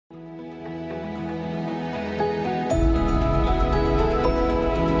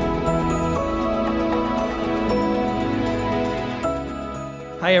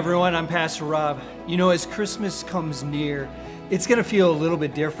Hi everyone, I'm Pastor Rob. You know, as Christmas comes near, it's going to feel a little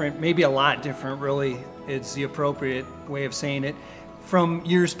bit different, maybe a lot different really, it's the appropriate way of saying it, from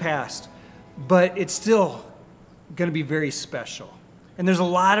years past. But it's still going to be very special. And there's a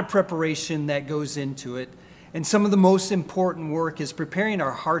lot of preparation that goes into it. And some of the most important work is preparing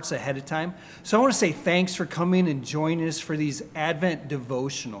our hearts ahead of time. So I want to say thanks for coming and joining us for these Advent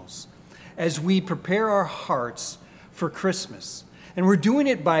devotionals as we prepare our hearts for Christmas. And we're doing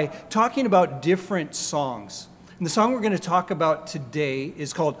it by talking about different songs. And the song we're going to talk about today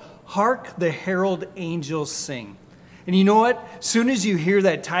is called Hark, the Herald Angels Sing. And you know what? As soon as you hear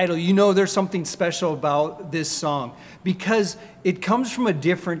that title, you know there's something special about this song because it comes from a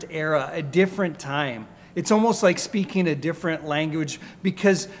different era, a different time. It's almost like speaking a different language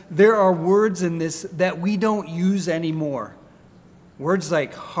because there are words in this that we don't use anymore. Words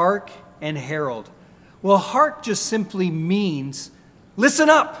like hark and herald. Well, hark just simply means listen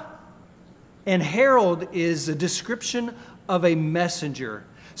up. And herald is a description of a messenger.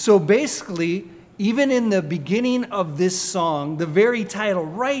 So basically, even in the beginning of this song, the very title,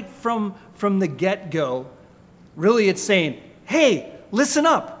 right from the get-go, really it's saying, hey, listen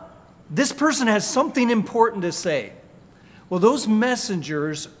up. This person has something important to say. Well, those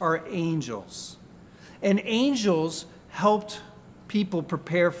messengers are angels. And angels helped people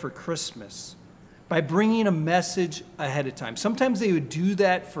prepare for Christmas by bringing a message ahead of time. Sometimes they would do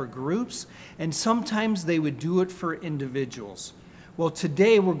that for groups, and sometimes they would do it for individuals. Well,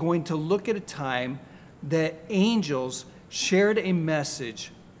 today we're going to look at a time that angels shared a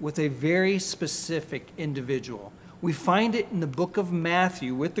message with a very specific individual. We find it in the book of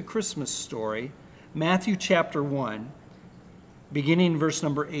Matthew with the Christmas story, Matthew chapter 1, beginning in verse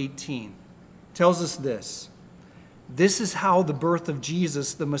number 18. It tells us this. This is how the birth of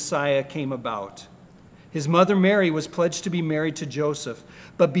Jesus, the Messiah, came about. His mother Mary was pledged to be married to Joseph,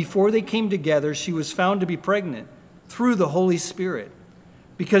 but before they came together, she was found to be pregnant through the Holy Spirit.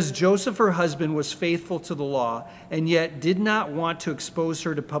 Because Joseph, her husband, was faithful to the law and yet did not want to expose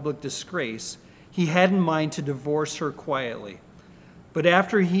her to public disgrace, he had in mind to divorce her quietly. But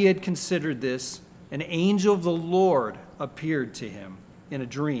after he had considered this, an angel of the Lord appeared to him in a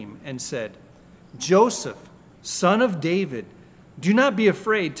dream and said, Joseph, son of David, do not be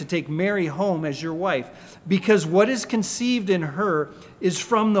afraid to take Mary home as your wife, because what is conceived in her is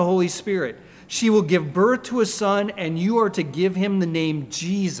from the Holy Spirit. She will give birth to a son, and you are to give him the name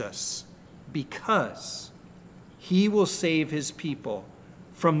Jesus, because he will save his people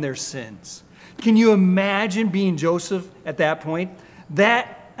from their sins. Can you imagine being Joseph at that point?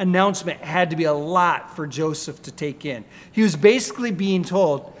 That announcement had to be a lot for Joseph to take in. He was basically being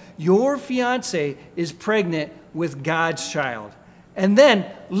told, your fiance is pregnant with God's child. And then,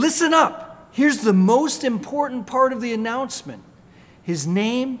 listen up. Here's the most important part of the announcement. His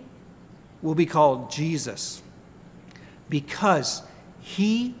name will be called Jesus because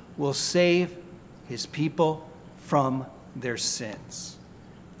he will save his people from their sins.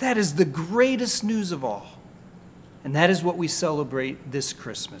 That is the greatest news of all. And that is what we celebrate this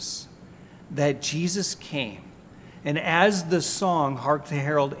Christmas, that Jesus came. And as the song, Hark the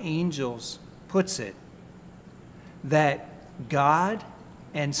Herald Angels, puts it, that God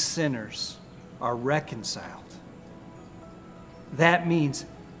and sinners are reconciled. That means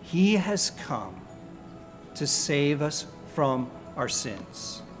he has come to save us from our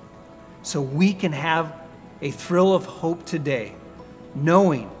sins. So we can have a thrill of hope today,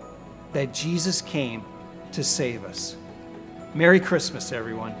 knowing that Jesus came to save us. Merry Christmas,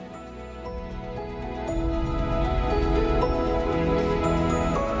 everyone.